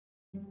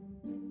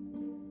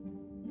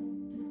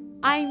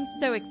I'm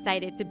so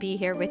excited to be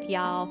here with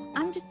y'all.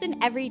 I'm just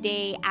an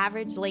everyday,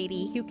 average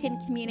lady who can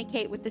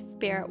communicate with the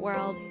spirit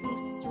world,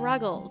 who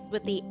struggles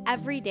with the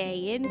everyday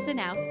ins and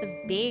outs of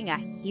being a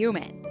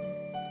human.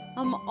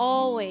 I'm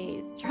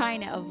always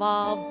trying to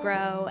evolve,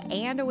 grow,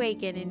 and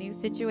awaken in new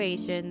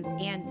situations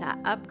and to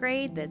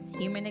upgrade this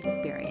human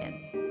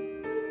experience.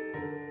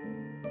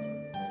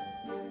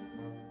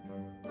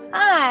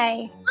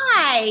 Hi,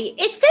 Hi,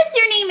 it says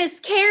your name is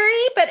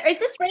Carrie, but is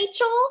this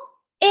Rachel?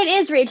 it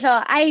is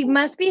Rachel. I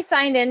must be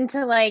signed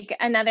into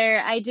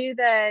I do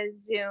the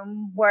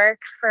Zoom work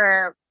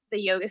for the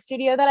yoga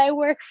studio that I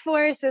work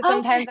for. So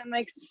sometimes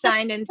I'm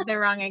signed into the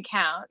wrong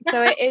account.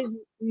 So it is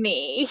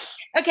me.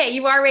 Okay,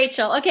 you are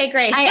Rachel. Okay,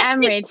 great. I am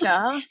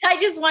Rachel. I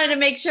just wanted to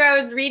make sure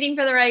I was reading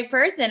for the right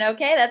person.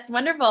 Okay, that's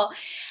wonderful.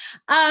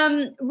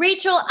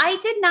 Rachel, I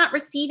did not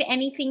receive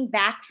anything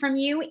back from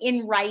you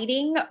in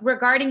writing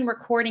regarding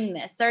recording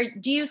this.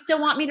 Do you still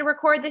want me to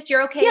record this?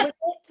 You're okay with it?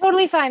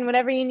 Totally fine.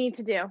 Whatever you need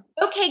to do.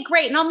 Okay,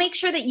 great. And I'll make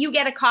sure that you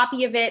get a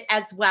copy of it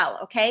as well.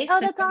 Okay.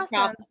 Oh, that's awesome.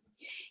 Problem.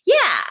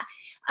 Yeah.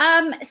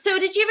 So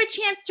did you have a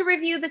chance to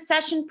review the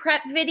session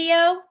prep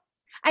video?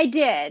 I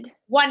did.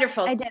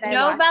 Wonderful. I So did. you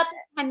know about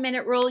the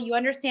 10-minute rule. You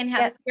understand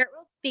how the spirit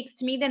world speaks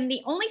to me. Then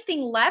the only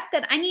thing left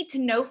that I need to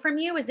know from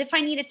you is if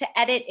I needed to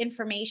edit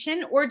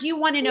information, or do you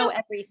want to know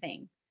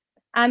everything?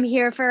 I'm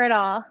here for it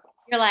all.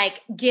 You're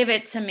like, give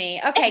it to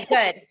me. Okay,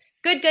 good.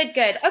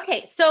 Good.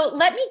 Okay, so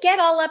let me get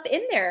all up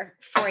in there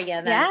for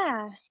you then.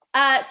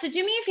 Yeah. So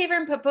do me a favor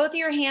and put both of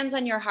your hands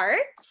on your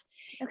heart.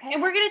 Okay.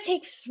 And we're going to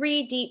take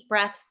 3 deep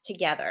breaths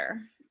together.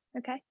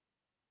 Okay.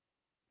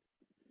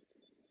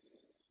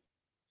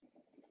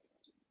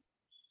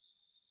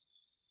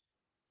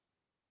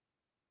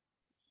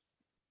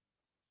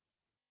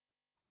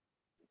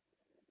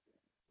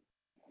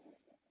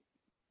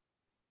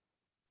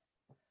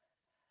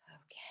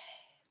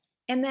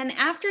 And then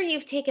after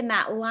you've taken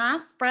that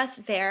last breath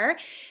there,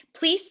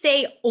 please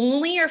say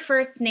only your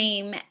first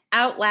name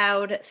out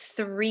loud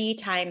 3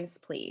 times,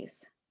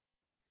 please.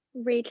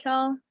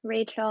 Rachel.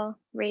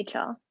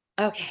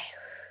 Okay.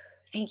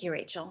 Thank you,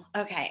 Rachel.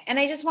 Okay. And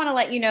I just want to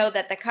let you know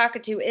that the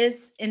cockatoo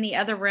is in the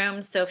other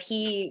room. So if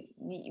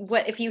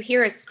you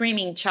hear a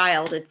screaming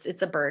child,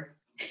 it's a bird.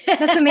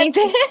 That's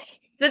amazing.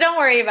 So don't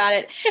worry about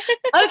it.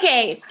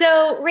 Okay.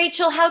 So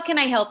Rachel, how can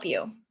I help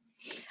you?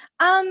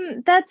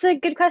 That's a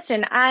good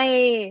question.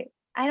 I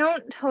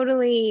don't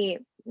totally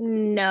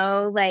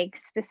know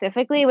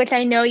specifically, which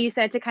I know you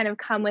said to kind of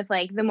come with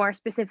the more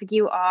specific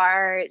you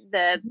are,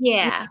 the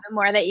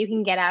more that you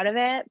can get out of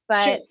it.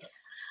 But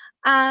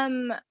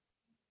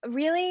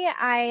really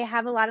I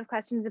have a lot of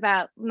questions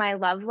about my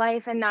love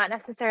life and not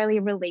necessarily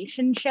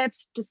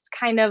relationships, just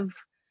kind of,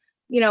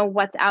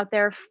 what's out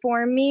there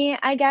for me,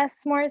 I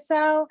guess, more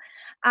so.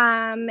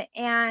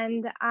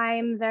 And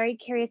I'm very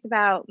curious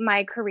about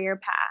my career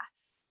path.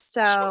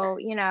 So,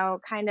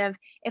 kind of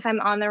if I'm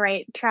on the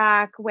right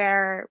track,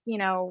 where,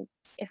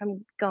 if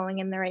I'm going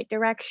in the right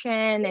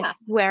direction, if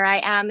where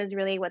I am is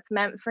really what's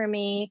meant for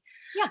me.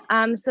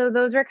 So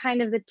those were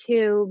kind of the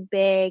 2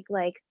 big,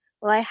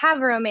 well, I have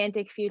a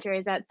romantic future.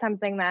 Is that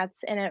something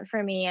that's in it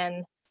for me?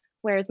 And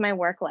where's my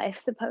work life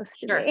supposed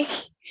to be?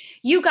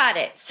 You got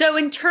it. So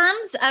in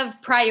terms of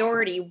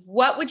priority,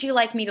 what would you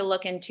like me to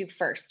look into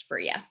first for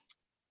you?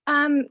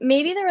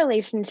 Maybe the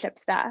relationship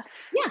stuff.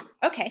 Yeah.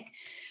 Okay.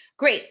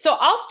 Great. So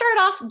I'll start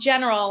off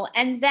general,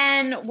 and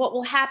then what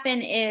will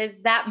happen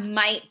is that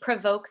might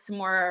provoke some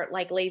more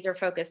laser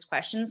focused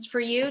questions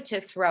for you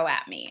to throw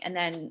at me. And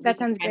then that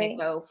sounds kind great. of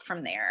go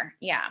from there.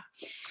 Yeah.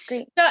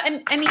 Great. So,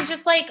 I mean,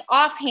 just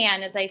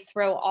offhand, as I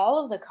throw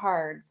all of the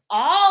cards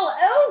all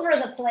over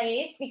the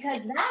place,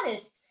 because that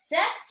is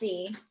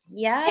sexy.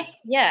 Yes.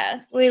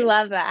 We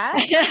love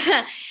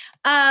that.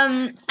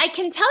 I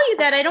can tell you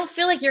that I don't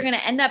feel like you're going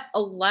to end up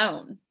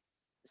alone.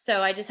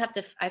 So I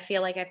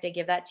feel like I have to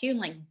give that to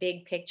you in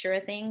big picture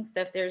of things.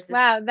 So if there's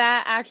wow,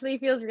 that actually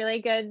feels really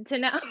good to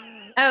know.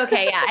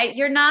 Okay. Yeah.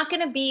 You're not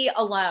going to be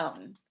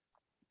alone.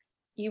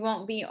 You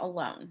won't be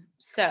alone.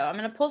 So I'm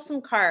going to pull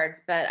some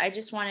cards, but I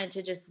just wanted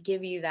to just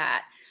give you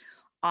that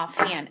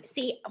offhand.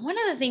 See, one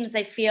of the things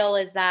I feel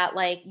is that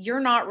you're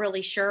not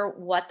really sure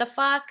what the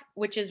fuck,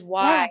 which is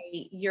why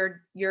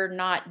you're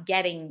not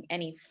getting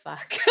any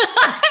fuck.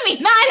 I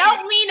mean, I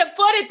don't mean to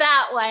put it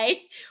that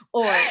way.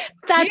 Or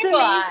that's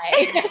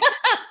amazing.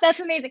 That's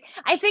amazing.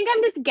 I think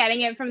I'm just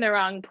getting it from the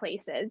wrong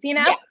places,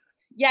 Yeah.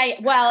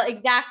 Well,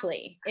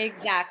 exactly.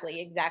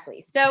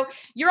 So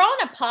you're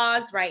on a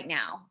pause right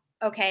now.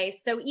 Okay.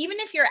 So even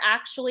if you're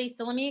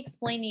so let me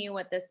explain to you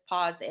what this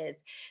pause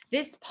is.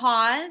 This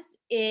pause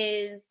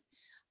is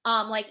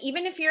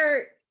even if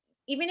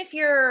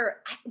you're,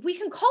 we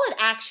can call it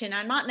action.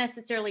 I'm not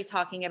necessarily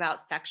talking about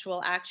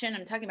sexual action.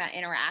 I'm talking about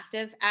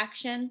interactive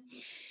action.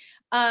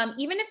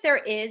 Even if there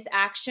is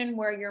action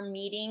where you're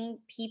meeting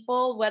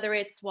people, whether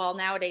it's,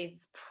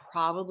 nowadays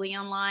probably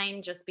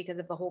online just because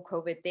of the whole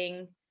COVID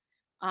thing.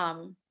 I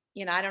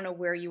don't know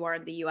where you are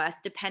in the US,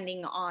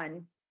 depending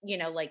on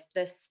like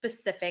the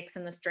specifics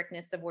and the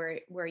strictness of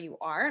where you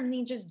are. I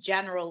mean, just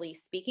generally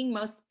speaking,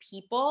 most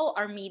people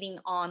are meeting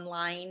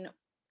online,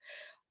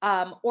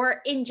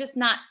 or in just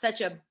not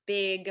such a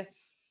big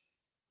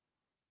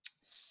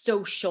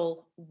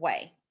social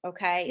way.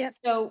 Okay. Yep.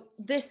 So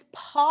this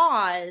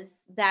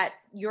pause that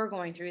you're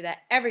going through, that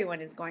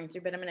everyone is going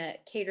through, but I'm going to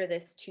cater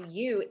this to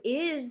you,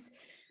 is,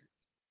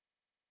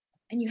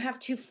 and you have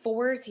 2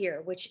 4s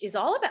here, which is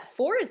all about,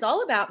 4 is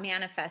all about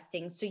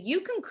manifesting. So you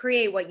can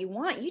create what you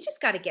want. You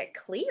just got to get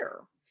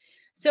clear.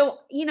 So,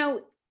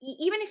 even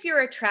if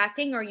you're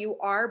attracting or you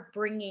are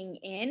bringing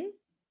in,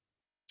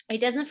 it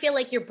doesn't feel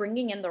like you're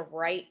bringing in the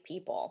right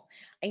people.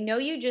 I know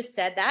you just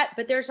said that,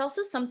 but there's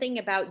also something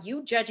about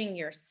you judging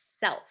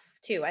yourself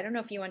too. I don't know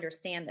if you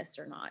understand this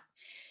or not.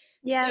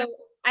 Yeah. So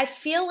I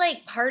feel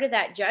like part of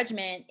that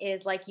judgment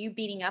is like you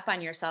beating up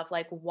on yourself.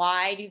 Like,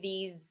 why do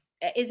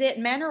is it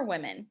men or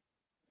women?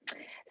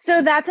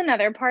 So that's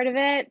another part of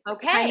it.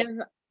 Okay. Kind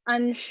of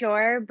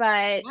unsure,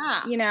 but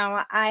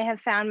Yeah. I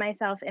have found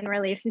myself in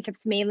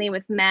relationships mainly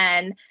with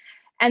men,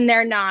 and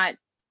they're not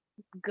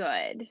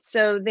good.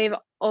 So they've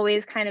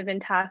always kind of been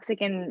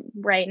toxic, and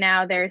right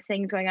now there are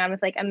things going on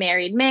with like a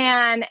married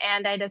man,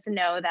 and I just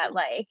know that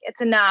like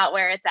it's not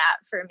where it's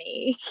at for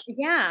me.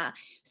 Yeah.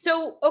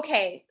 So,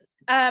 okay.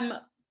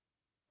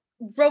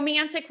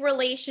 Romantic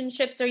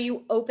relationships, are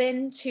you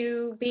open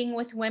to being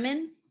with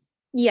women?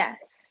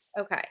 Yes.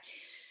 Okay.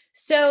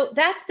 So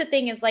that's the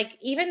thing, is like,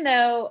 even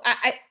though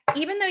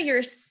even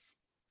though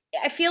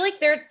I feel like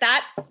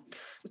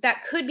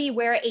that could be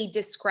where a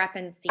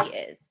discrepancy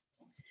is,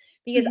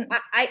 because Mhm.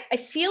 I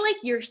feel like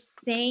you're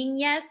saying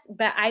yes,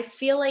 but I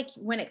feel like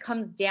when it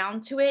comes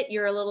down to it,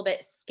 you're a little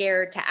bit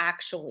scared to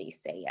actually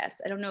say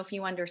yes. I don't know if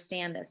you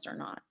understand this or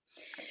not.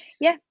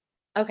 Yeah.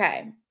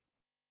 Okay.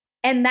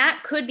 And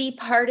that could be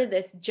part of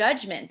this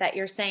judgment that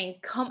you're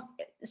saying,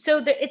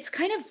 it's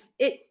kind of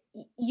it.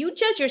 You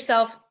judge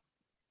yourself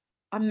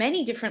on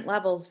many different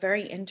levels,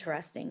 very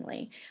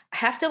interestingly. I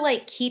have to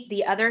like keep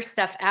the other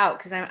stuff out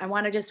because I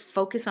want to just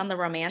focus on the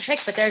romantic,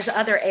 but there's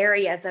other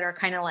areas that are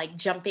kind of like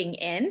jumping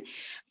in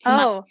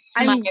to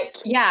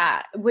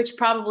yeah, which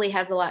probably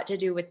has a lot to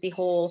do with the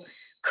whole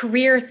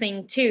career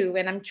thing too.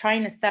 And I'm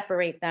trying to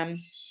separate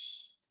them.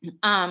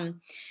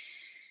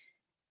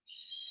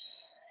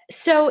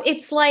 So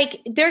it's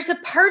like there's a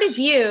part of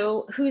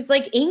you who's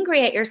like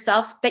angry at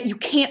yourself that you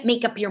can't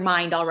make up your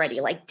mind already.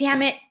 Like,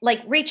 damn it,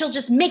 like Rachel,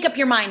 just make up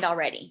your mind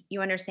already.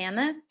 You understand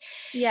this?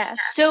 Yes.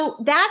 So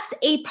that's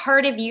a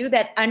part of you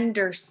that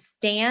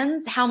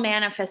understands how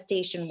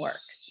manifestation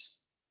works.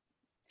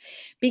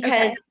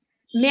 Because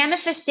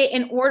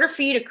in order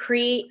for you to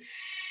create,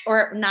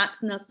 or not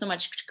so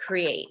much to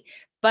create,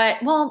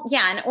 but well,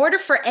 yeah, in order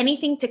for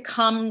anything to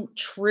come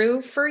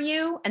true for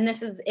you, and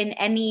this is in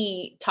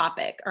any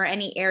topic or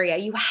any area,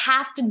 you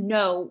have to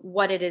know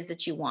what it is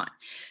that you want.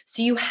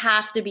 So you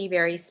have to be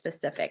very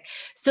specific.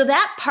 So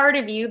that part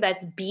of you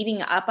that's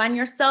beating up on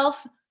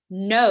yourself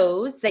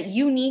knows that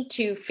you need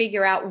to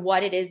figure out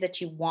what it is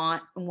that you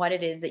want and what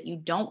it is that you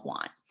don't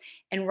want.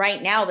 And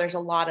right now there's a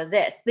lot of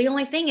this. The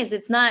only thing is,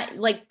 it's not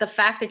like the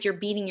fact that you're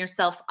beating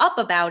yourself up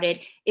about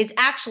it is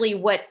actually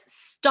what's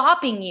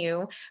stopping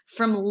you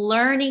from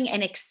learning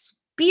and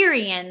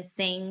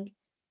experiencing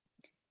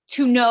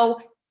to know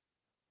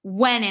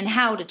when and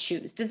how to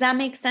choose. Does that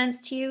make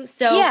sense to you?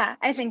 So yeah,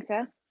 I think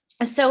so.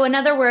 So in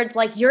other words,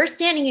 like you're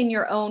standing in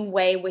your own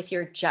way with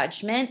your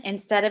judgment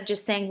instead of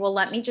just saying, well,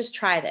 let me just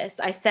try this.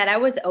 I said I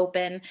was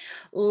open.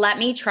 Let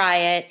me try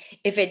it.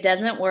 If it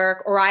doesn't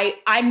work, or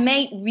I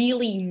may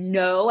really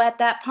know at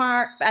that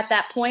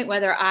point,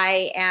 whether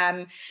I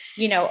am,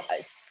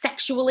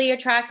 sexually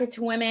attracted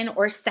to women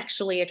or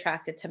sexually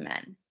attracted to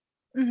men.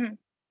 Mm-hmm.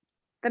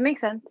 That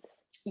makes sense.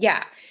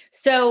 Yeah.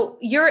 So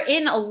you're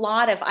in a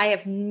lot of, I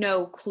have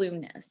no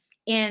clueness,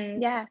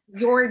 and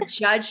your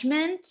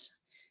judgment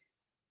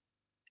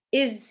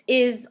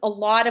is a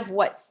lot of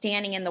what's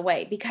standing in the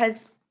way,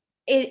 because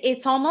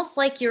it's almost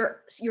like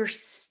you're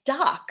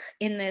stuck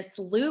in this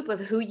loop of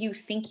who you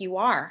think you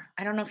are.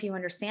 I don't know if you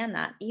understand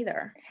that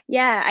either.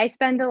 Yeah, I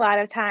spend a lot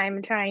of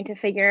time trying to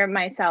figure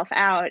myself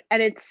out,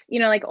 and it's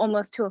like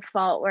almost to a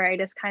fault where I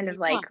just kind of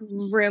like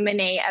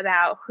ruminate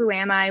about who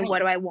am I, what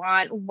do I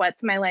want,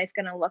 what's my life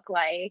going to look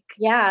like.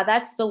 Yeah,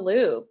 that's the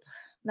loop.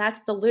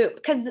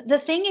 Because the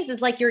thing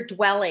is like you're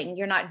dwelling,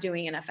 you're not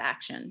doing enough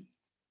action.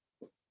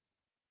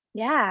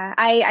 Yeah,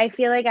 I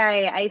feel like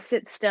I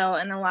sit still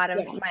in a lot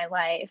of my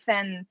life,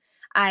 and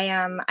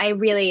I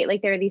really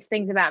like, there are these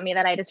things about me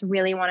that I just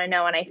really want to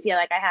know, and I feel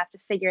like I have to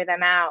figure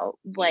them out,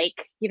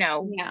 like,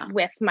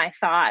 with my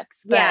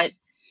thoughts. But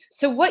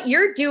so what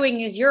you're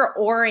doing is you're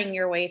oaring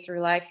your way through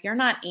life. You're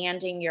not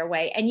anding your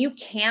way, and you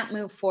can't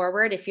move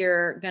forward if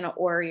you're going to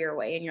oar your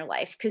way in your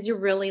life, because you're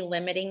really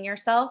limiting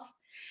yourself.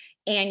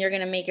 And you're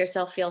going to make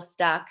yourself feel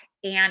stuck,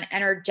 and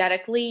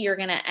energetically you're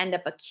going to end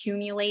up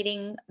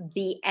accumulating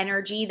the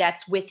energy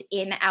that's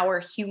within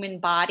our human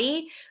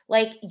body.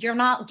 Like, you're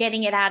not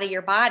getting it out of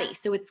your body,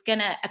 so it's going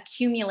to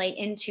accumulate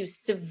into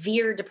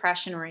severe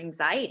depression or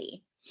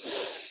anxiety.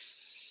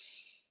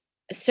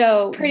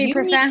 So pretty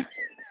profound.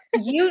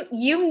 you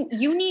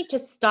need to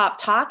stop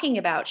talking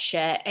about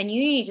shit and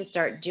you need to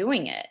start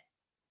doing it.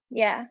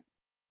 Yeah.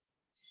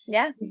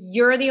 Yeah.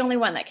 You're the only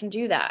one that can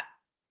do that.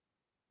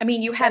 I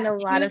mean, you have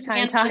Spend a lot of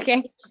time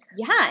talking.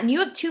 Yeah. And you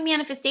have 2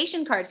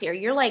 manifestation cards here.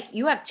 You're like,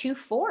 you have 2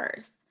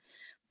 4s.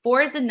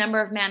 4 is the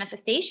number of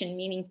manifestation,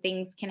 meaning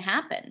things can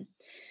happen.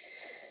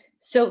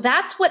 So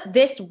that's what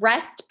this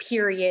rest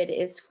period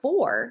is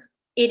for.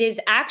 It is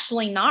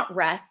actually not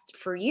rest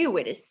for you.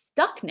 It is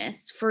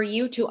stuckness for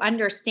you to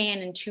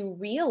understand and to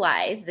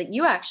realize that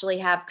you actually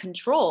have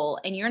control,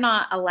 and you're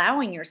not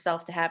allowing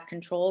yourself to have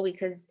control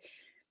because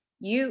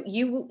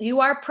you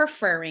are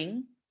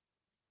preferring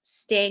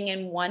staying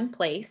in one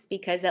place,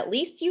 because at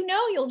least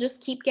you'll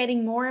just keep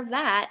getting more of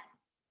that,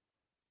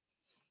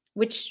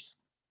 which,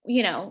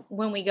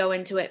 when we go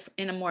into it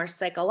in a more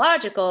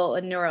psychological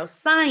and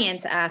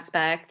neuroscience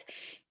aspect,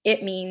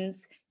 it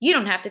means you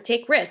don't have to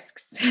take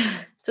risks.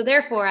 So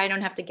therefore I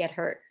don't have to get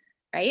hurt.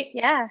 Right?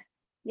 Yeah.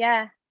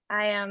 Yeah.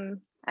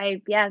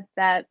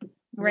 That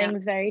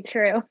rings very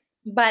true.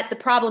 But the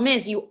problem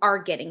is you are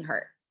getting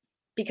hurt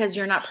because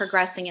you're not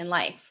progressing in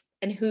life.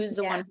 And who's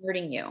the one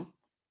hurting you?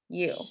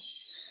 You.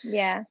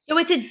 Yeah. So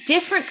it's a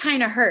different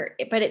kind of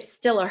hurt, but it's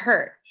still a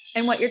hurt.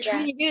 And what you're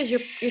trying to do is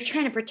you're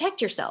trying to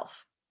protect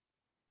yourself,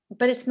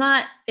 but it's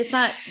not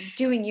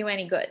doing you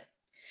any good.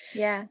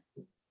 Yeah.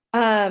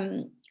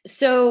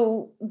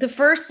 So the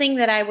first thing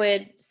that I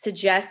would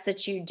suggest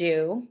that you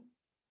do,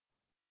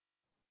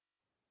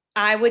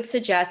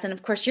 and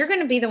of course you're going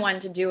to be the one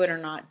to do it or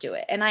not do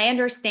it. And I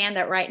understand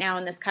that right now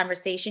in this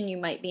conversation, you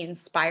might be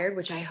inspired,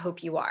 which I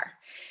hope you are,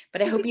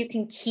 but I hope you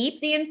can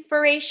keep the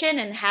inspiration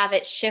and have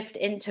it shift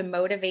into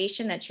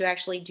motivation that you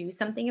actually do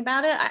something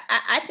about it.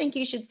 I think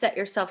you should set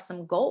yourself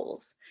some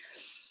goals.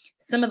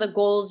 Some of the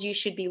goals you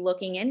should be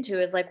looking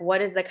into is like,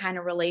 what is the kind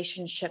of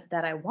relationship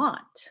that I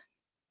want?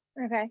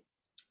 Okay.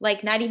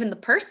 Like not even the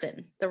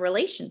person, the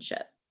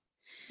relationship.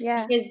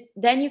 Yeah. Because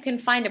then you can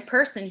find a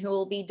person who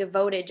will be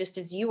devoted just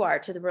as you are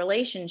to the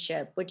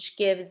relationship, which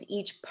gives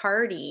each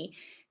party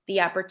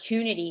the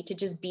opportunity to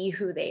just be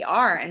who they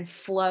are and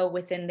flow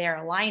within their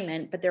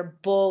alignment. But they're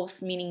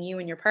both, meaning you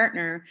and your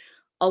partner,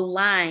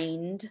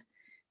 aligned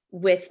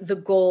with the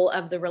goal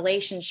of the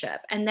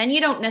relationship. And then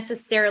you don't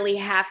necessarily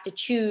have to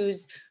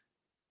choose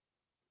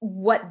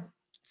what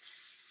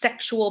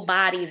sexual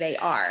body they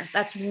are.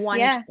 That's one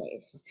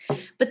choice.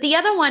 But the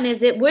other one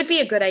is, it would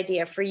be a good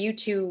idea for you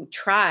to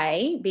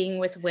try being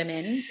with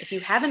women. If you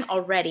haven't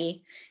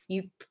already,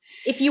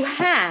 if you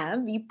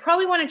have, you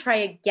probably want to try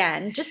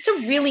again, just to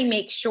really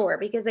make sure,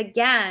 because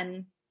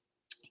again,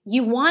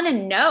 you want to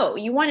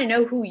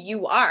know who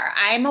you are.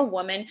 I'm a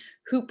woman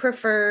who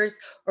prefers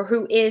or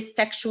who is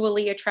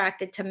sexually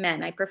attracted to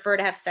men. I prefer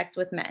to have sex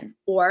with men,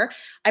 or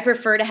I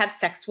prefer to have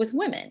sex with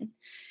women.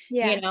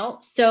 Yeah.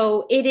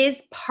 So it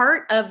is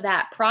part of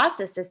that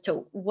process as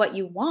to what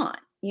you want.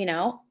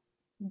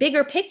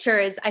 Bigger picture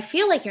is, I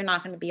feel like you're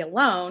not going to be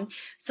alone.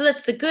 So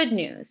that's the good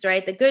news,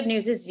 right? The good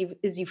news is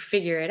you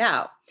figure it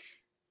out.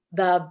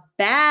 The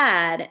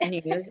bad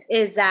news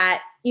is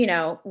that,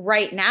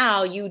 right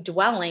now you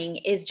dwelling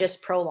is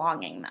just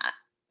prolonging that.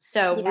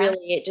 So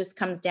really it just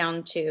comes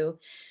down to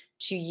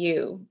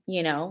you,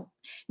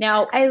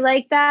 Now I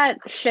like that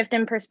shift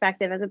in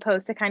perspective, as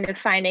opposed to kind of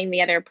finding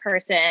the other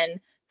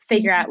person,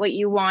 figure out what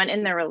you want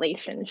in the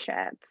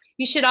relationship.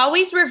 You should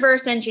always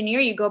reverse engineer.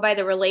 You go by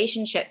the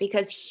relationship,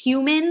 because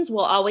humans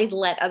will always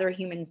let other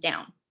humans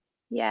down.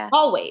 Yeah.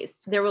 Always.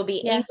 There will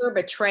be anger,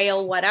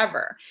 betrayal,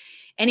 whatever.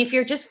 And if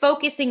you're just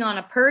focusing on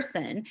a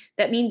person,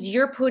 that means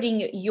you're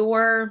putting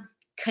your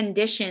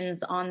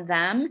conditions on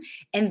them,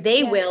 and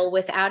they will,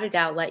 without a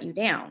doubt, let you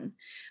down.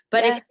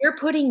 But if you're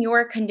putting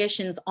your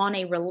conditions on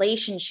a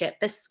relationship,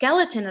 the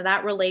skeleton of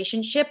that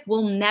relationship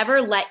will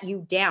never let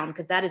you down,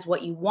 because that is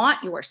what you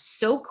want. You are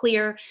so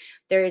clear.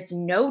 There is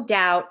no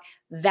doubt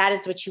that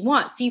is what you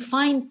want. So you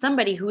find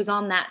somebody who's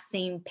on that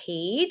same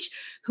page,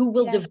 who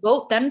will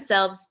devote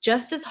themselves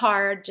just as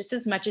hard, just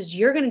as much as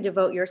you're going to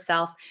devote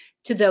yourself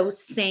to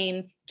those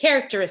same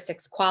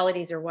characteristics,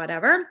 qualities, or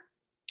whatever.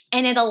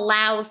 And it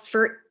allows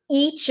for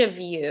each of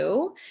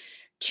you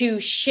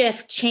to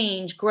shift,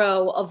 change,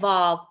 grow,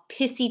 evolve,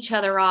 piss each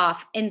other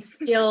off, and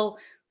still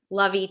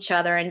love each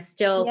other, and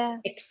still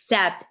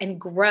accept and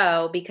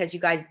grow, because you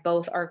guys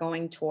both are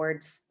going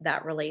towards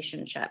that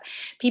relationship.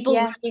 People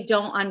really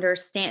don't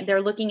understand. They're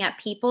looking at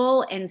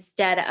people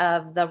instead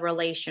of the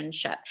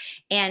relationship.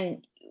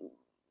 And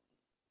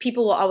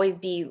people will always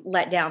be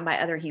let down by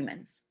other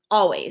humans.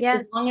 Always.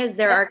 As long as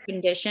there are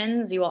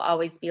conditions, you will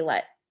always be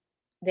let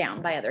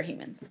down by other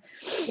humans.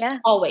 Yeah.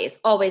 Always,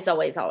 always,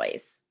 always,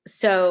 always.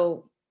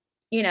 So,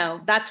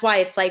 that's why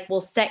it's like,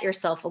 well, set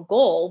yourself a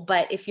goal.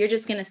 But if you're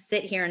just going to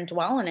sit here and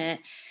dwell in it,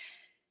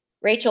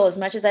 Rachel, as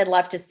much as I'd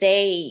love to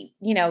say,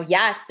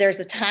 yes, there's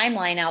a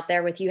timeline out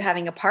there with you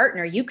having a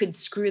partner, you could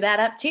screw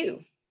that up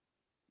too.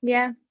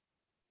 Yeah.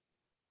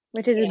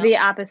 Which is the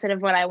opposite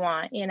of what I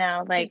want,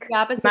 like the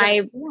opposite of what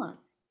you want.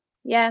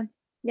 Yeah.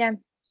 Yeah.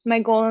 My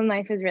goal in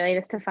life is really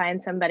just to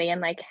find somebody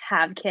and like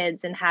have kids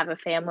and have a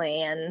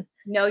family. And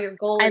No, your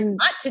goal is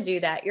not to do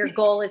that. Your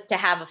goal is to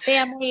have a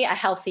family, a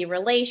healthy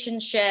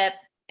relationship,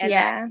 and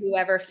that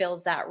whoever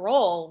fills that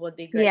role would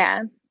be great.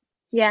 Yeah.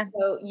 Yeah.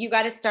 So you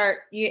got to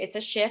start, it's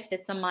a shift.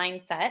 It's a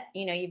mindset.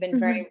 You've been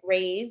very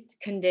raised,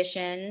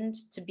 conditioned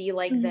to be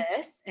like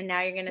this. And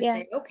now you're going to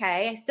say,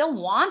 okay, I still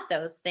want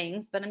those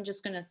things, but I'm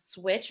just going to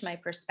switch my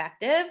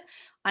perspective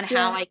on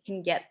how I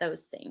can get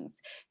those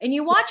things. And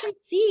you watch and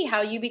see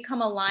how you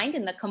become aligned,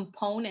 and the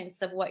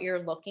components of what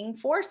you're looking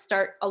for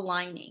start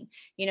aligning.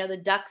 The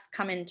ducks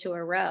come into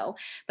a row,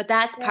 but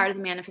that's part of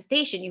the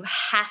manifestation. You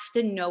have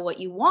to know what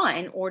you want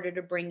in order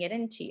to bring it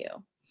into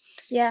you.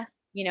 Yeah.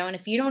 And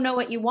if you don't know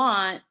what you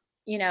want,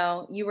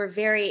 you were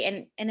very,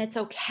 and it's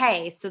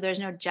okay. So there's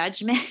no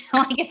judgment.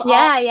 Like it's all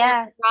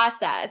a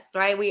process,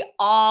 right? We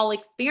all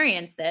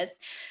experience this,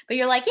 but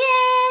you're like,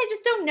 I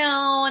just don't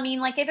know. I mean,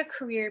 like I have a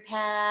career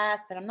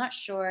path, but I'm not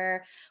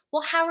sure.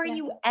 Well, how are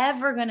you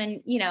ever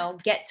going to,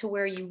 get to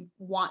where you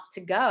want to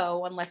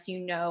go unless you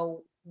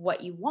know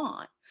what you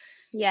want?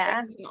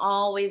 Yeah. You can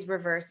always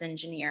reverse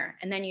engineer,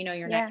 and then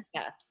your next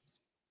steps.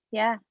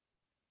 Yeah.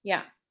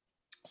 Yeah.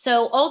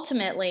 So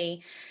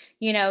ultimately,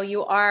 you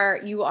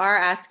are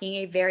asking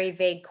a very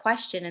vague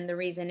question. And the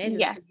reason is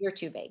because you're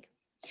too vague.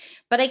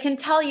 But I can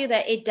tell you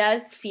that it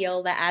does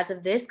feel that as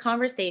of this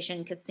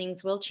conversation, because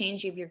things will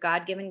change, you have your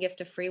God-given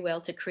gift of free will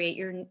to create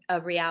your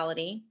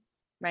reality,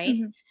 right?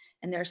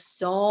 And there's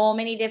so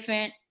many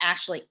different,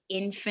 actually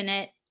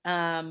infinite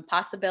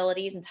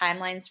possibilities and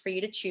timelines for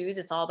you to choose.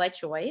 It's all by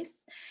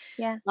choice.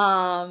 Yeah.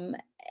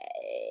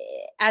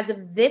 As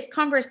of this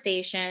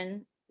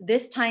conversation,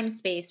 this time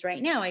space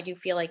right now, I do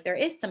feel like there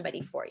is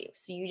somebody for you.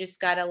 So you just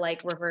got to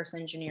like reverse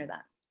engineer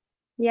that.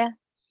 Yeah.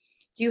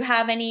 Do you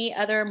have any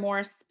other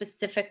more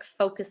specific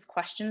focus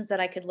questions that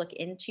I could look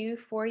into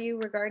for you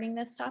regarding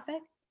this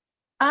topic?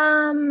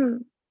 I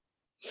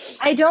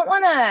don't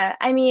want to,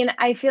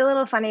 I feel a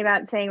little funny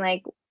about saying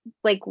like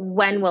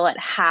when will it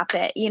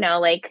happen?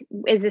 Like,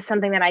 is this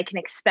something that I can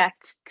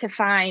expect to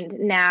find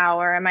now,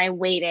 or am I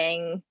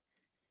waiting?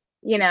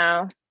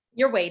 You're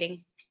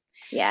waiting.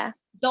 Yeah.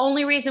 The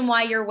only reason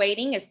why you're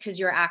waiting is because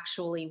you're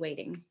actually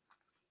waiting.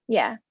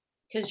 Yeah.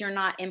 Because you're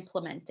not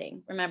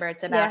implementing. Remember,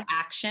 it's about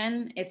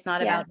action. It's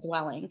not about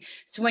dwelling.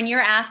 So when you're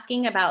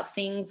asking about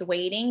things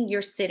waiting,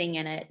 you're sitting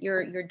in it.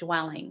 You're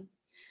dwelling.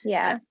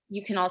 Yeah.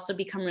 You can also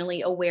become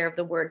really aware of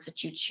the words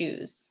that you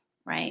choose,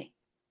 right?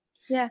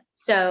 Yeah.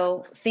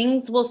 So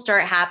things will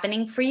start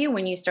happening for you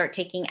when you start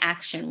taking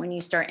action, when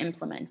you start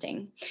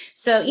implementing.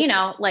 So,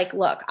 like,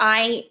 look,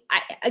 a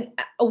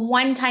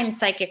one-time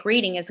psychic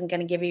reading isn't going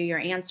to give you your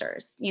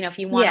answers. If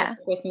you want to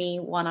work with me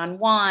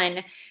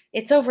one-on-one,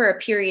 it's over a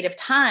period of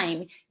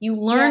time. You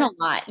learn a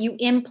lot, you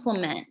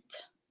implement,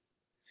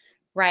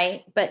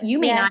 right? But you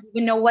may not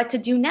even know what to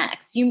do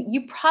next.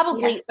 You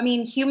probably,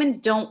 humans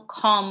don't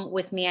come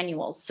with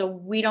manuals. So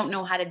we don't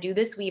know how to do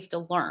this. We have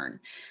to learn.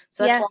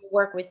 So that's why I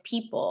work with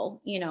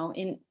people,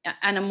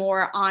 on a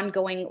more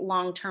ongoing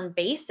long-term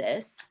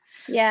basis.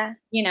 Yeah.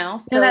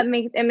 So that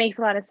makes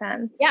a lot of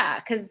sense. Yeah.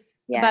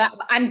 But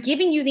I'm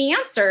giving you the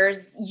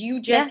answers.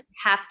 You just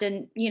have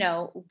to,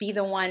 be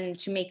the one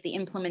to make the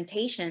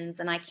implementations,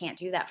 and I can't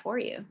do that for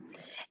you.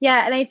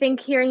 Yeah. And I think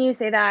hearing you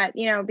say that,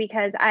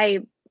 because I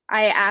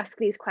ask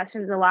these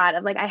questions a lot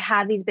of like, I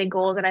have these big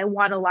goals and I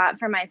want a lot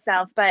for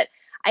myself, but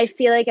I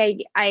feel like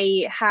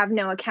I have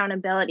no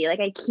accountability. Like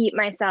I keep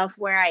myself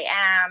where I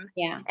am.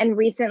 Yeah. And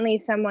recently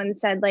someone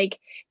said, like,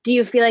 do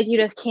you feel like you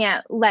just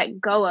can't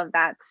let go of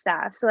that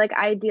stuff? So like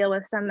I deal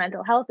with some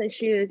mental health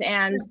issues,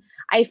 and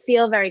I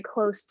feel very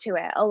close to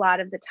it a lot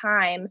of the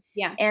time.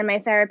 Yeah. And my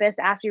therapist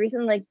asked me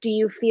recently, like, do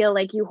you feel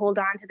like you hold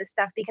on to this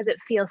stuff because it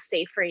feels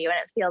safe for you and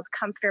it feels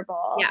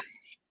comfortable? Yeah.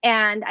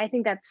 And I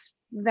think that's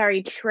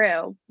very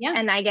true. Yeah.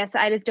 And I guess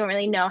I just don't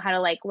really know how to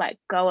like let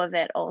go of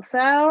it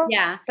also.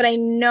 Yeah. But I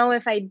know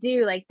if I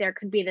do, like there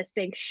could be this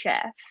big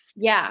shift.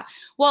 Yeah.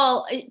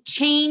 Well,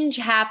 change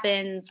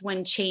happens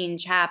when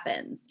change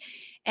happens.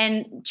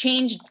 And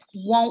change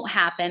won't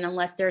happen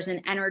unless there's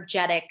an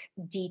energetic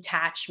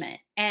detachment.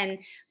 And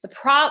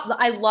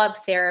I love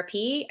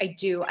therapy. I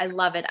do. I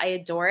love it. I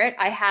adore it.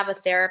 I have a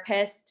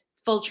therapist,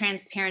 full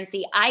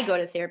transparency. I go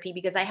to therapy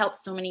because I help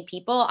so many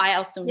people. I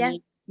also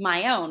need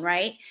my own,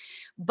 right?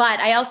 But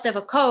I also have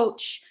a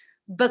coach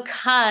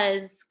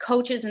because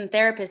coaches and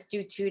therapists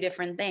do two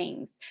different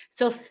things.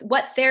 So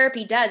what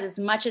therapy does, as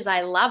much as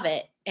I love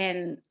it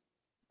and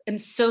am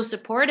so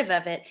supportive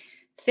of it,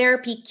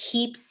 therapy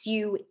keeps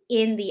you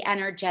in the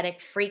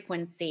energetic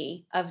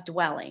frequency of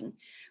dwelling,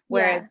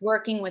 whereas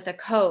working with a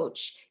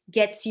coach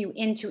gets you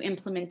into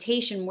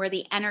implementation where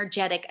the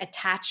energetic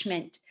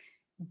attachment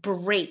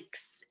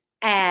breaks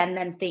and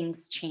then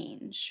things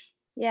change.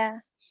 Yeah.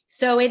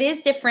 So it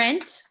is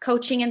different.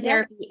 Coaching and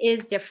therapy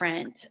is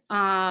different.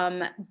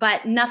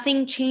 But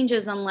nothing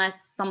changes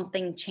unless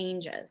something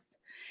changes.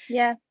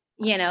 Yeah.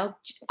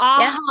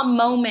 Aha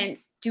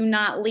moments do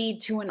not lead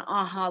to an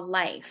aha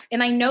life.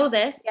 And I know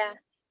this. Yeah.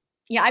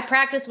 Yeah, I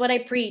practice what I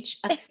preach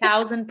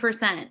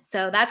 1,000%.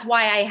 So that's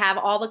why I have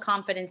all the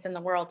confidence in the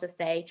world to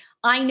say,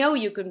 I know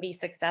you can be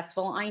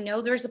successful. I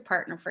know there's a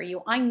partner for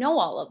you. I know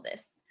all of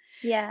this.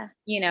 Yeah.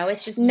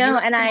 It's just No, you're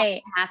and the one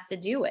that has to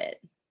do it.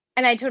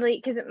 And I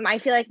totally, because I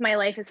feel like my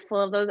life is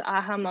full of those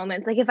aha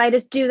moments. Like if I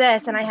just do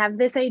this and I have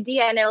this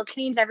idea and it'll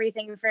change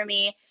everything for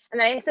me. And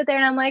then I sit there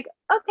and I'm like,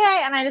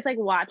 okay. And I just like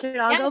watch it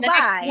all go the by.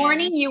 next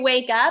morning you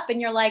wake up and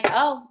you're like,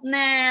 oh,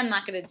 nah, I'm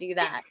not going to do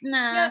that.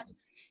 Nah.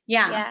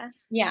 Yep.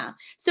 Yeah.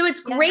 So it's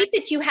great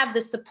that you have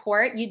the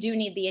support. You do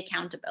need the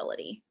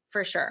accountability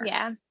for sure.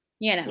 Yeah.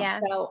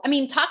 So, I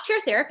mean, talk to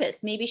your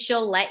therapist. Maybe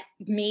she'll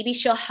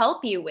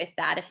help you with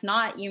that. If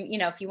not,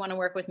 if you want to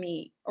work with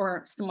me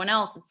or someone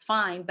else, it's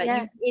fine. But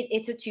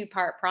it's a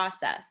 2-part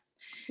process.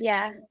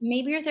 Yeah. So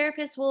maybe your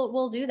therapist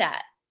will do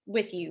that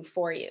with you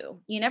for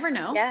you. You never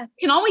know. Yeah.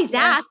 You can always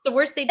ask. The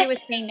worst they do is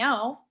say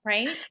no,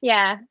 right?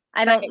 Yeah.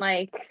 I don't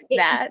like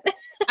that.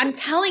 I'm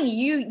telling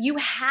you, you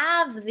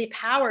have the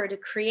power to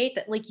create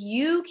that. Like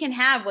you can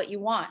have what you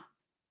want.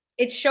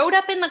 It showed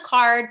up in the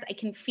cards. I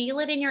can feel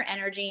it in your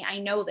energy. I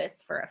know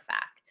this for a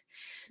fact.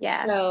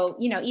 Yeah. So,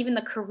 even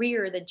the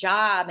career, the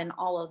job, and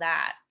all of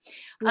that.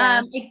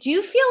 Yeah. I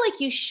do feel like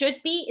you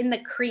should be in the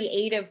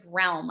creative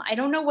realm. I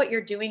don't know what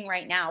you're doing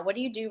right now. What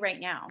do you do right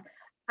now?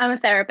 I'm a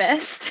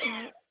therapist.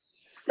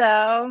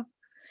 So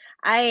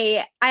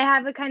I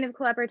have a kind of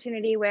cool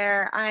opportunity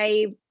where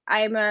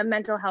I'm a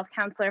mental health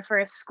counselor for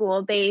a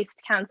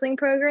school-based counseling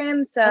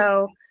program.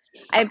 So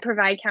I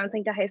provide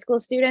counseling to high school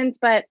students,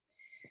 but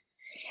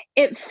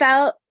it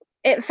felt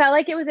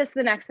like it was just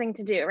the next thing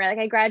to do, right?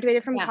 Like I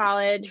graduated from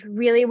college,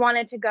 really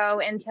wanted to go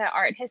into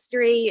art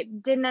history,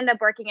 didn't end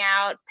up working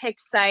out,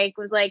 picked psych,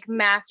 was like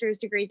master's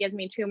degree gives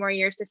me 2 more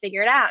years to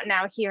figure it out.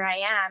 Now here I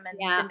am. And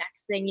the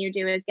next thing you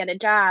do is get a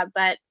job.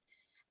 But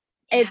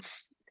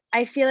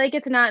I feel like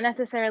it's not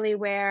necessarily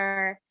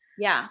where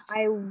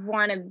I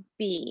want to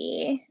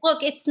be.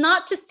 Look, it's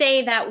not to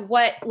say that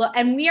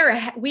and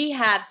we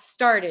have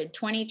started,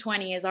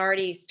 2020 has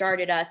already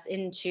started us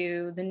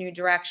into the new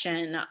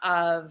direction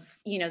of,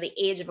 the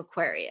age of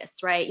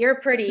Aquarius, right? You're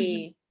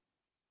pretty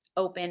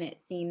open, it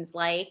seems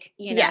like,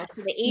 so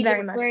the age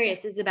of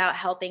Aquarius is about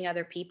helping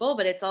other people,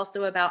 but it's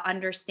also about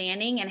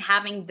understanding and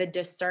having the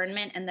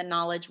discernment and the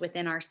knowledge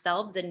within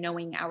ourselves and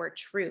knowing our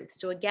truth.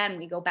 So again,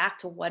 we go back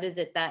to what is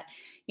it that,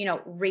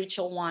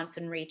 Rachel wants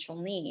and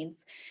Rachel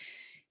needs.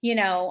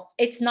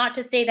 It's not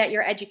to say that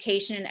your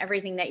education and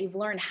everything that you've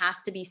learned has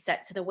to be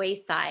set to the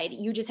wayside.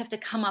 You just have to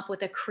come up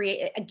with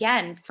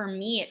again, for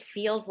me, it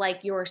feels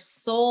like your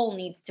soul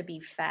needs to be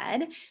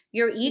fed.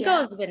 Your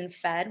ego's been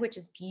fed, which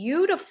is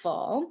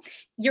beautiful.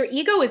 Your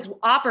ego is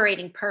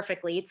operating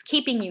perfectly. It's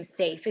keeping you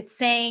safe. It's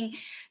saying,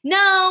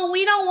 no,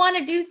 we don't want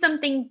to do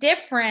something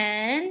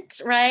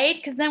different, right?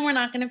 Because then we're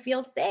not going to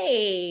feel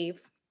safe.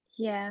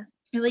 Yeah.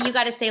 You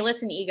got to say,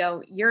 listen,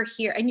 ego, you're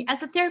here. And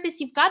as a therapist,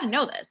 you've got to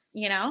know this,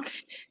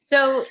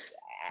 So,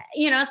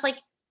 it's like,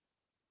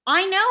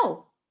 I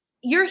know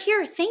you're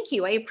here. Thank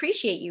you. I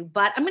appreciate you,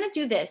 but I'm going to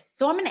do this.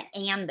 So I'm going to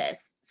and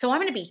this. So I'm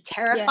going to be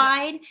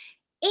terrified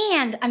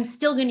and I'm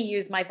still going to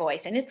use my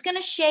voice and it's going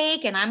to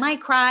shake and I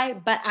might cry,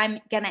 but I'm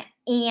going to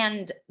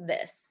and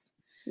this.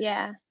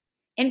 Yeah.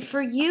 And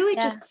for you, it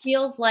just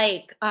feels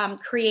like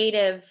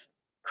creative,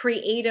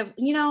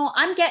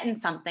 I'm getting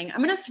something.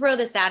 I'm going to throw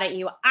this out at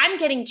you. I'm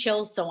getting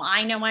chills, so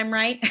I know I'm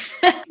right.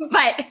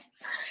 But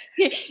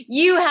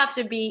you have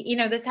to be,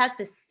 this has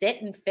to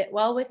sit and fit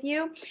well with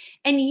you.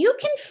 And you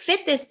can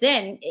fit this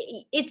in.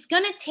 It's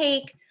going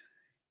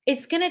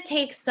to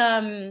take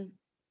some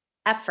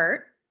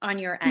effort on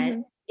your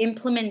end,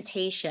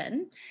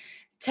 implementation,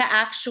 to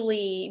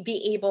actually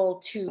be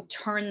able to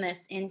turn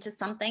this into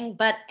something.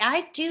 But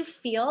I do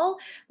feel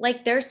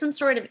like there's some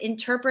sort of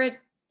interpretive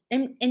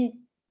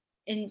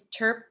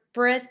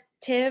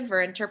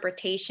or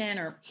interpretation,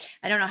 or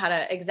I don't know how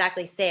to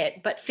exactly say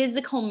it, but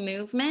physical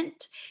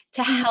movement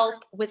to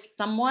help with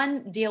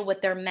someone deal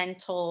with their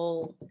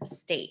mental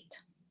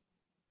state.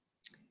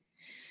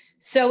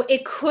 So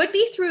it could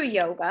be through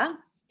yoga.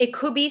 It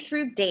could be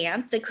through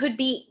dance. It could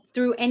be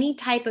through any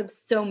type of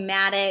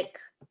somatic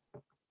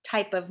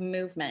type of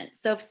movement.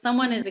 So if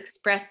someone is let's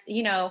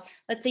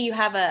say you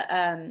have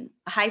a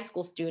high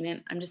school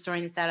student, I'm just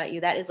throwing this out at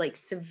you, that is like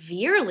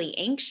severely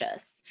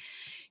anxious.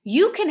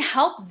 You can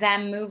help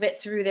them move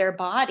it through their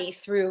body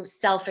through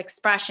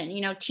self-expression,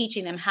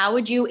 teaching them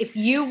if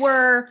you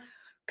were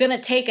going to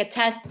take a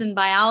test in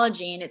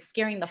biology and it's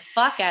scaring the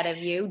fuck out of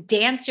you,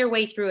 dance your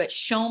way through it.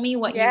 Show me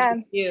what you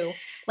would do.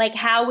 Like,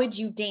 how would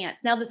you dance?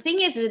 Now, the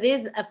thing is, it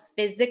is a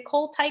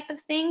physical type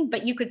of thing,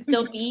 but you could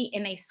still be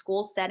in a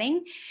school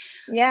setting.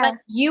 Yeah. But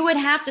you would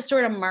have to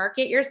sort of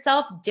market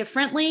yourself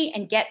differently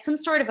and get some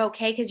sort of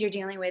because you're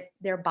dealing with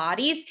their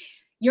bodies.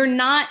 You're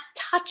not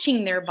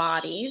touching their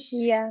bodies,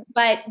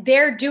 but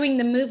they're doing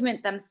the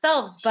movement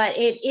themselves. But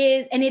it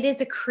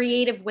is a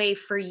creative way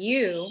for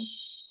you,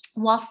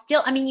 while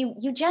still,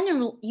 you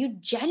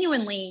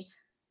genuinely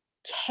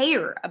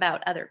care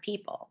about other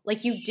people.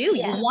 Like you do,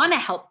 you want to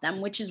help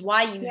them, which is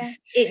why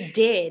it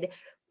did,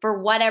 for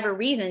whatever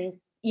reason,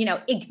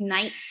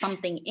 ignite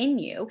something in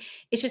you.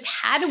 It's just,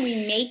 how do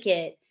we make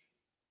it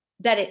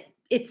that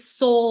it's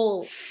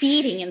soul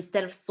feeding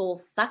instead of soul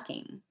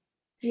sucking?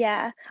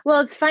 Yeah. Well,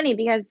 it's funny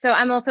because so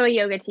I'm also a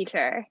yoga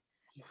teacher.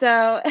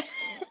 So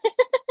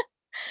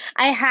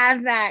I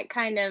have that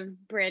kind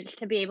of bridge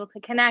to be able to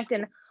connect.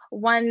 And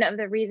one of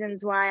the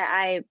reasons why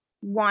I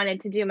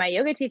wanted to do my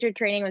yoga teacher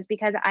training was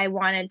because I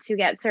wanted to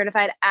get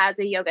certified as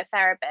a yoga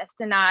therapist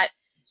and not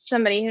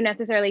somebody who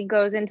necessarily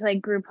goes into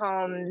like group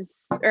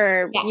homes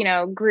or,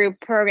 Yeah. group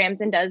programs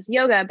and does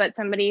yoga, but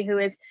somebody who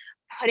is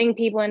putting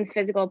people in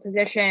physical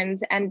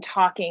positions and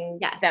talking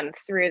Yes. them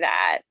through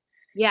that.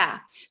 Yeah.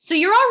 So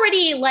you're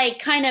already like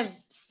kind of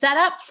set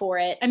up for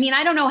it. I mean,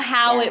 I don't know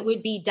how Yeah. it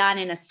would be done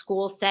in a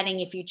school setting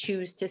if you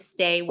choose to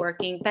stay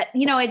working, but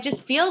it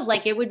just feels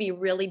like it would be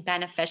really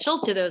beneficial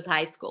to those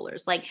high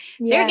schoolers. Like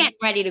they're Yeah. getting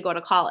ready to go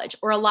to college,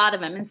 or a lot of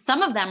them. And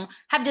some of them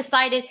have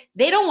decided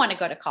they don't want to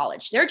go to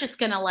college. They're just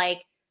going to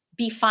like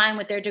be fine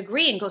with their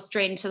degree and go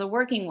straight into the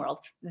working world.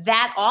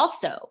 That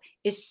also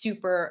is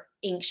super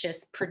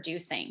anxious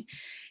producing,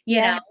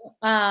 Yeah.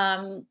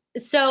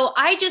 so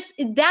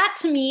that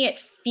to me, it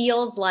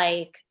feels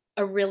like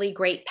a really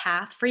great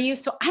path for you.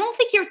 So I don't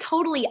think you're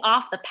totally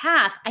off the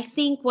path. I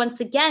think once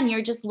again,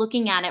 you're just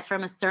looking at it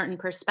from a certain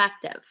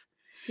perspective.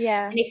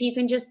 Yeah. And if you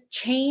can just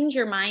change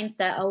your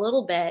mindset a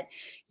little bit,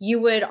 you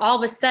would all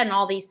of a sudden,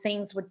 all these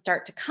things would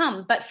start to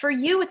come. But for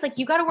you, it's like,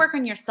 you got to work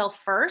on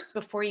yourself first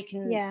before you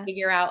can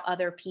figure out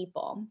other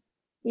people.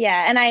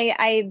 Yeah. And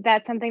I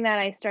that's something that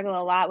I struggle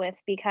a lot with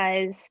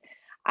because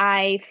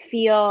I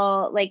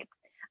feel like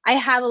I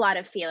have a lot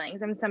of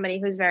feelings. I'm somebody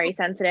who's very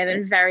sensitive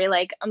and very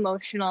like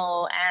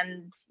emotional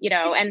and,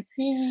 and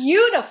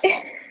Beautiful.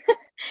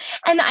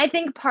 and I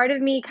think part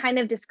of me kind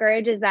of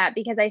discourages that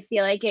because I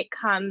feel like it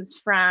comes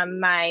from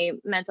my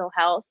mental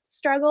health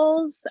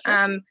struggles.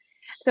 Sure.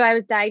 So I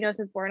was diagnosed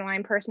with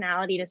borderline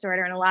personality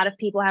disorder, and a lot of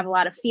people have a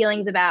lot of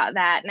feelings about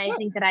that. And I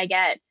think that I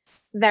get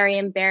very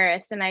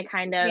embarrassed and I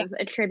kind of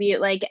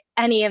attribute like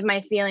any of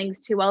my feelings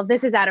to, well,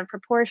 this is out of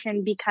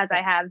proportion because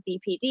I have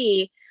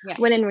BPD. Yeah.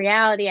 When in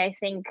reality, I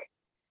think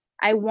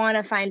I want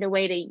to find a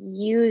way to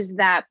use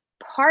that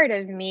part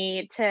of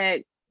me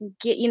to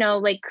get,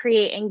 like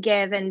create and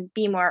give and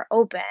be more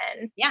open.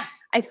 Yeah.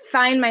 I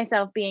find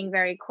myself being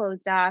very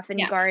closed off and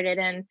Yeah. guarded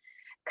and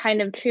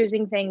kind of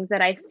choosing things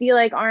that I feel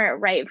like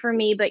aren't right for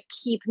me, but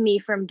keep me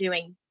from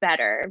doing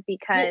better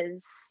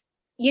because.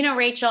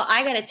 Rachel,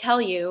 I got to tell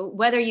you,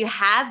 whether you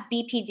have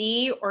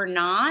BPD or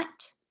not,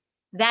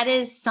 that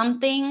is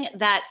something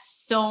that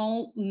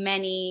so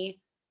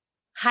many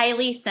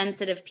highly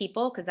sensitive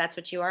people, because that's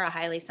what you are, a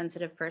highly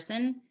sensitive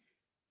person,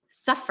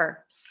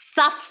 suffer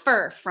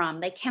from.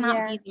 They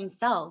cannot be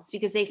themselves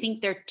because they think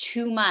they're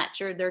too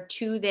much or they're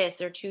too this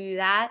or too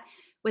that,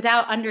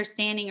 without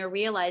understanding or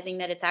realizing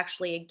that it's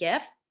actually a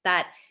gift,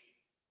 that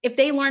if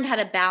they learned how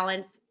to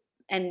balance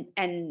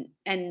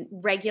and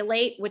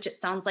regulate, which it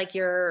sounds like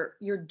you're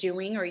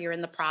doing or you're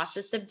in the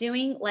process of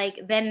doing, like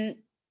then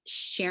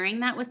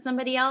sharing that with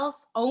somebody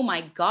else, oh my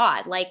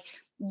God, like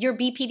your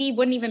BPD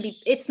wouldn't even be,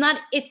 it's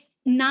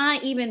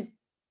not even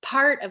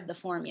part of the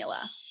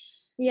formula.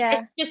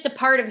 Yeah. It's just a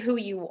part of who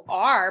you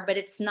are, but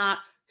it's not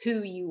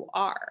who you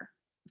are.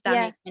 If that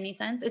makes any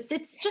sense.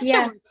 It's just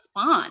a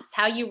response,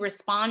 how you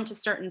respond to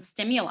certain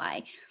stimuli.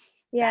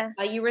 That's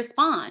how you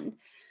respond.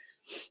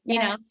 So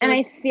and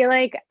I feel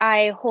like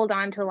I hold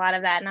on to a lot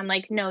of that and I'm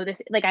like, no,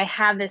 this, like I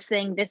have this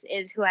thing, this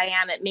is who I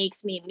am, it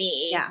makes me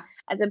me,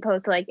 as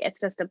opposed to like it's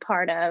just a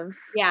part of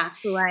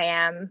who I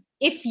am.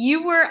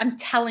 I'm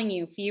telling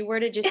you, if you were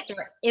to just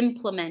start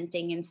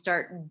implementing and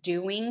start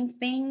doing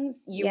things,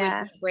 you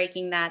would be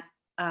breaking that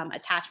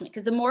attachment,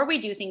 because the more we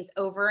do things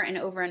over and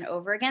over and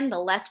over again, the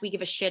less we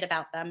give a shit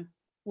about them.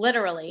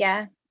 Literally.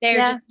 They're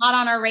just not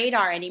on our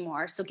radar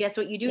anymore. So guess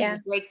what you do? You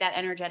break that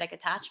energetic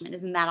attachment.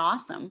 Isn't that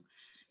awesome?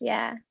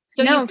 Yeah.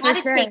 So you got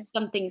to take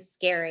something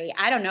scary.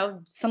 I don't know,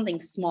 something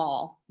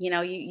small. You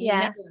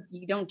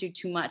don't do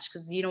too much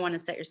because you don't want to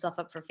set yourself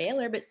up for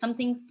failure, but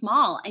something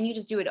small, and you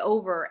just do it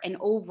over and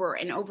over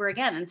and over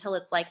again until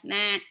it's like,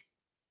 nah.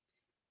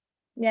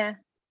 Yeah.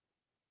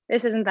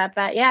 This isn't that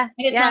bad. Yeah.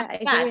 It's not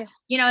that bad.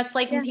 It's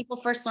like when people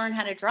first learn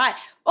how to drive.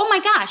 Oh my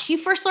gosh, you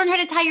first learned how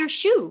to tie your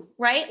shoe,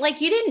 right?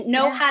 Like you didn't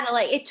know how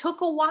to, it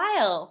took a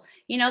while.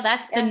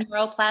 That's the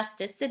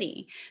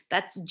neuroplasticity.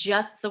 That's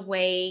just the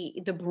way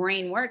the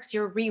brain works.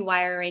 You're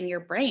rewiring your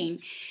brain.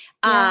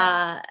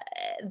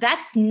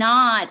 That's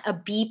not a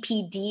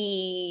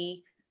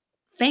BPD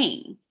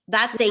thing.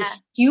 That's a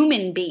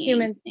human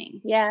being thing.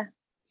 Yeah.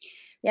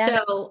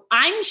 So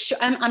I'm sure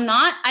I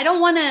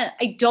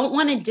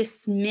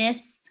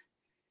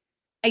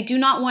do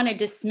not want to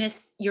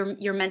dismiss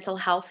your mental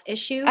health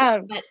issue,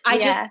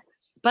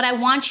 but I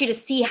want you to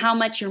see how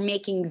much you're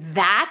making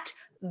that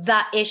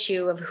the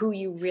issue of who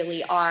you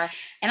really are.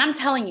 And I'm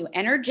telling you,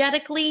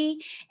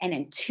 energetically and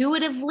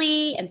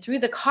intuitively and through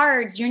the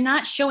cards, you're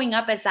not showing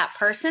up as that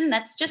person.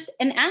 That's just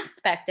an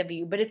aspect of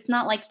you, but it's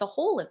not like the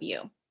whole of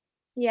you.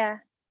 Yeah.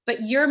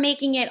 But you're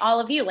making it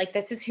all of you. Like,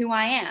 this is who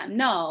I am.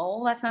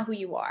 No, that's not who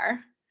you are.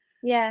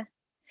 Yeah.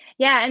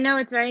 Yeah, and no,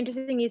 it's very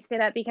interesting you say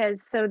that,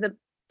 because so the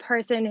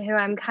person who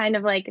I'm kind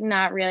of like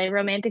not really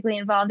romantically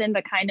involved in,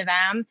 but kind of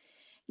am,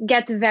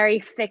 gets very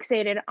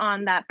fixated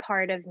on that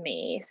part of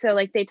me. So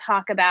like they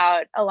talk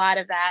about a lot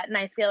of that, and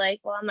I feel like,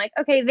 well, I'm like,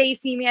 okay, they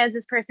see me as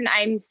this person,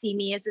 I see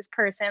me as this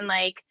person.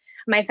 Like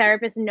my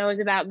therapist knows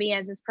about me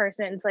as this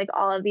person. It's like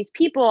all of these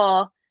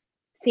people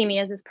see me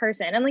as this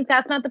person, and like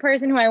that's not the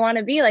person who I want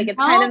to be. Like it's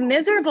kind of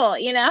miserable,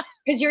 you know?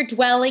 Because you're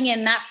dwelling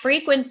in that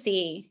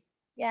frequency.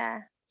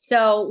 Yeah.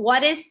 So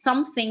what is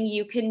something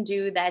you can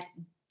do that's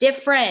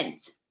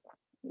different?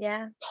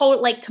 Yeah.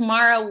 Like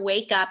tomorrow,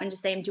 wake up and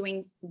just say, I'm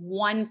doing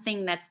one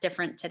thing that's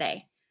different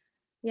today.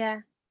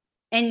 Yeah.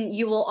 And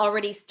you will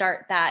already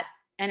start that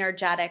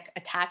energetic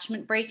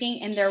attachment breaking,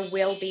 and there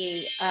will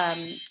be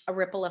a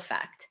ripple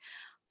effect.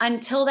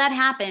 Until that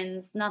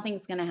happens,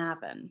 nothing's going to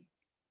happen.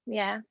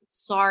 Yeah.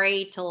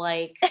 Sorry to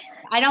like,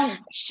 I don't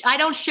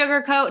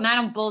sugarcoat and I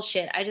don't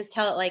bullshit. I just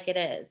tell it like it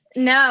is.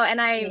 No,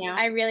 and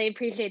I really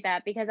appreciate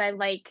that, because I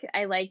like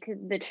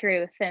the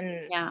truth,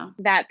 and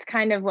that's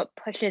kind of what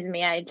pushes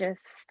me. I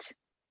just,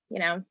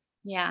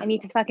 I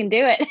need to fucking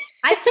do it.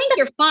 I think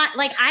you're fine.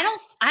 Like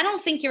I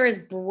don't think you're as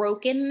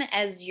broken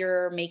as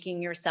you're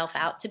making yourself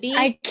out to be.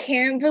 I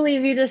can't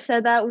believe you just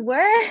said that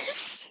word.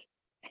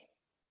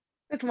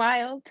 It's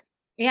wild.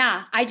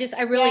 Yeah, I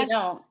really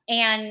don't.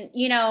 And,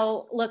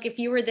 look, if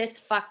you were this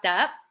fucked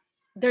up,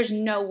 there's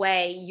no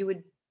way you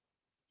would,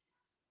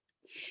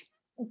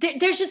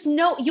 there's just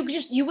no, you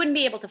wouldn't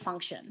be able to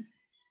function.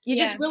 You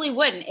just really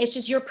wouldn't. It's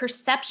just your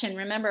perception.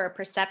 Remember, a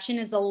perception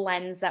is a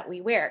lens that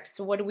we wear.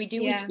 So what do? We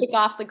take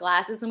off the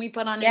glasses and we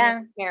put on a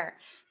new pair.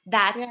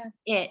 That's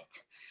it.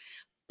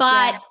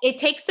 But it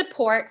takes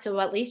support. So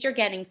at least you're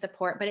getting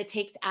support, but it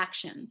takes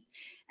action.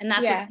 And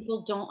that's what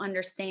people don't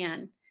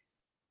understand.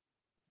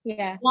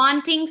 Yeah.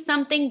 Wanting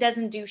something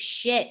doesn't do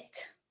shit.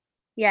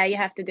 Yeah, you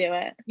have to do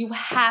it. You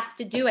have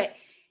to do it.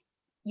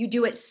 You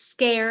do it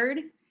scared.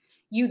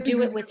 You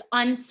do it with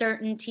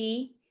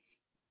uncertainty.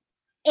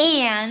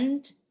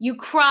 And you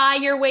cry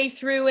your way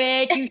through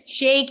it. You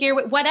shake your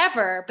way,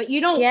 whatever, but you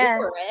don't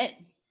or it.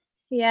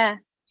 Yeah.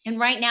 And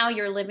right now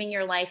you're living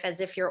your life as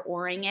if you're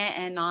oring it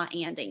and not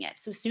anding it.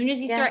 So as soon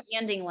as you start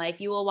anding life,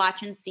 you will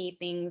watch and see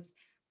things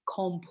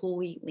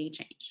completely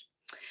change.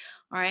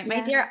 All right,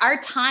 my dear, our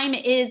time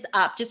is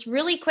up. Just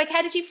really quick,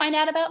 how did you find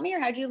out about me, or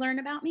how did you learn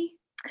about me?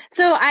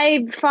 So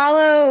I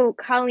follow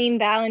Colleen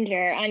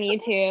Ballinger on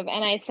YouTube,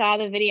 and I saw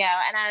the video,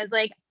 and I was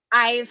like,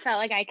 I felt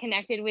like I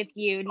connected with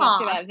you next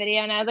to that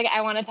video, and I was like,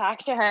 I want to talk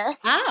to her.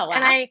 Oh, wow.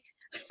 And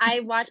I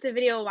watched the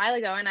video a while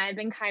ago, and I've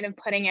been kind of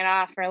putting it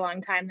off for a long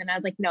time. And I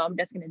was like, no, I'm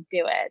just going to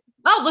do it.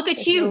 Oh, look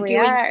at you doing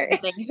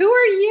everything. Who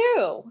are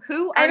you?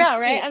 I know,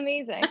 right?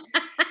 Amazing.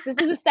 This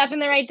is a step in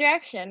the right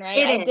direction,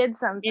 right? I did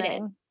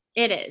something.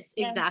 It is.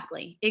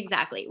 Exactly.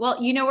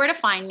 Well, you know where to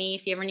find me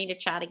if you ever need to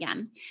chat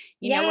again.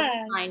 You know where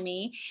to find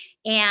me.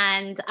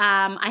 And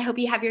I hope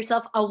you have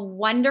yourself a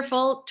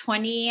wonderful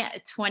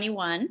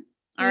 2021.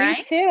 All right.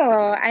 Me too.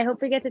 I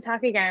hope we get to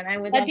talk again.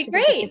 That'd be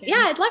great.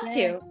 Yeah, I'd love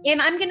to.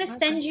 And I'm going to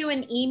send you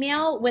an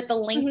email with a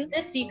link to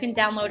this so you can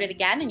download it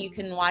again and you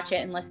can watch it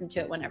and listen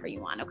to it whenever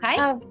you want. Okay.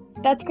 Oh,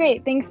 that's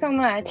great. Thanks so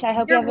much. I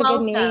hope you have a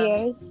good New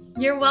Year's.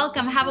 You're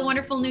welcome. Have a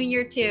wonderful New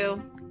Year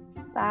too.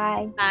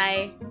 Bye.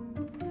 Bye.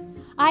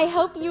 I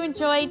hope you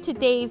enjoyed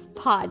today's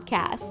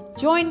podcast.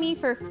 Join me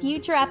for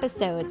future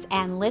episodes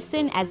and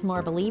listen as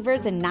more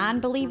believers and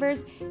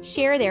non-believers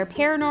share their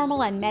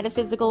paranormal and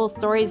metaphysical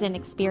stories and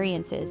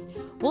experiences.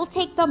 We'll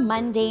take the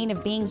mundane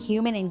of being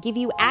human and give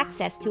you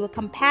access to a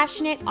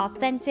compassionate,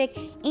 authentic,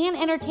 and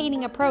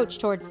entertaining approach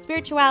towards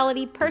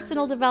spirituality,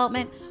 personal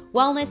development,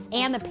 wellness,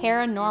 and the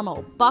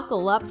paranormal.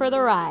 Buckle up for the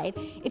ride.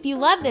 If you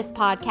love this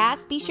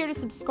podcast, be sure to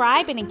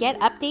subscribe and get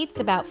updates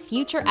about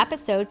future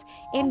episodes,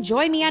 and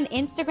join me on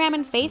Instagram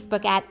and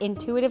Facebook at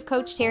Intuitive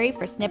Coach Terry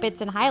for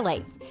snippets and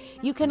highlights.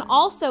 You can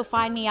also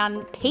find me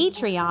on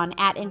Patreon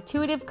at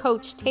Intuitive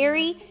Coach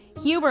Terry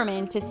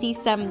Huberman to see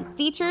some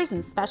features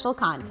and special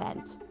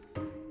content.